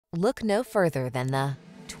Look no further than the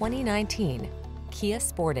 2019 Kia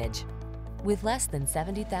Sportage. With less than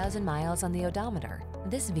 70,000 miles on the odometer,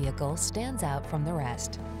 this vehicle stands out from the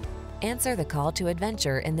rest. Answer the call to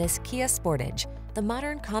adventure in this Kia Sportage, the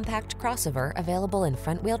modern compact crossover available in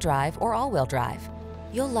front-wheel drive or all-wheel drive.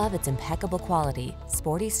 You'll love its impeccable quality,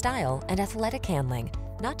 sporty style, and athletic handling,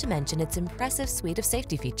 not to mention its impressive suite of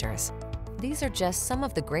safety features. These are just some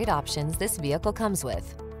of the great options this vehicle comes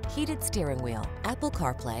with: heated steering wheel, Apple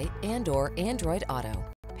CarPlay and/or Android Auto,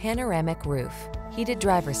 panoramic roof, heated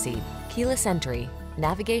driver's seat, keyless entry,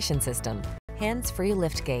 navigation system, hands-free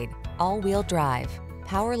liftgate, all-wheel drive,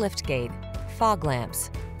 power liftgate, fog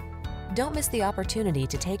lamps. Don't miss the opportunity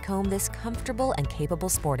to take home this comfortable and capable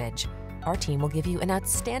Sportage. Our team will give you an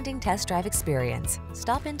outstanding test drive experience.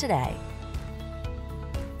 Stop in today.